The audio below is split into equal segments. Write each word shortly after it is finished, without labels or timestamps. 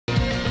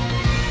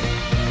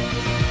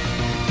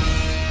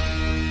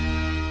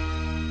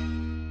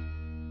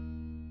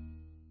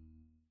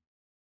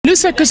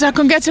Luca Kozák,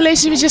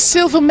 congratulations with your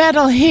silver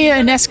medal here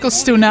in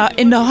Eskilstuna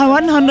in the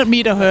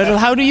 100-meter hurdle.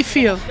 How do you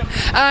feel?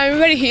 I'm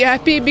very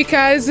happy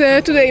because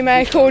today is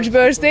my coach's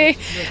birthday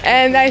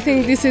and I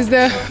think this is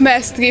the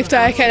best gift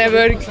I can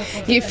ever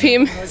give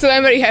him. So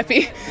I'm very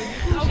happy.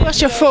 How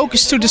was your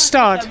focus to the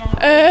start?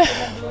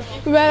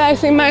 Well, I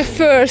think my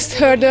first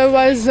hurdle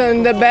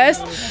wasn't the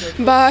best,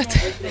 but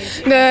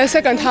the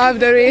second half of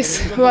the race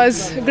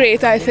was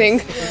great, I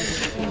think.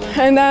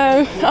 And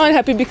I'm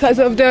unhappy because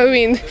of the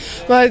wind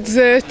was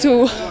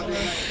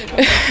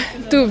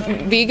too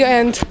big,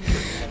 and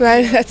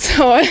well, that's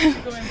all.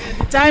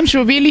 Times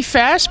were really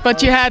fast,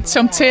 but you had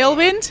some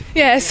tailwind.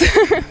 Yes.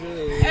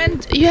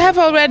 And you have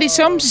already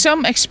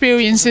some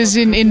experiences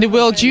in the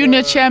World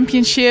Junior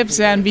Championships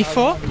and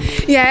before?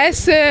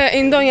 Yes,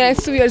 in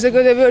Donetsk 2 years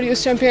ago, the World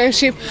Youth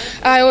Championship,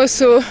 I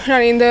also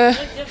ran in the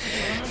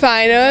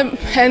final,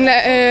 and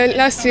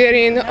last year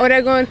in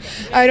Oregon,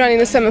 I ran in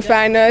the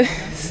semi-final.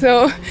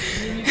 So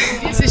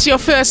this is your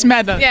first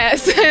medal?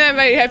 Yes, and I'm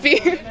very happy.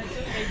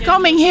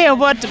 Coming here,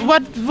 what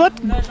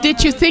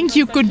did you think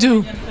you could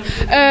do?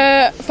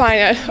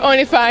 Final,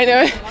 only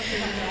final.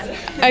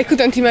 I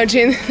couldn't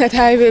imagine that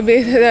I will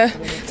be the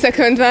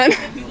second one.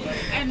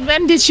 And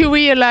when did you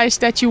realize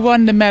that you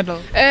won the medal?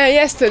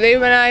 Yesterday,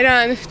 when I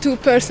ran 2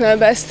 personal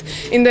bests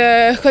in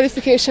the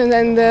qualification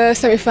and the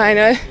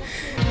semi-final.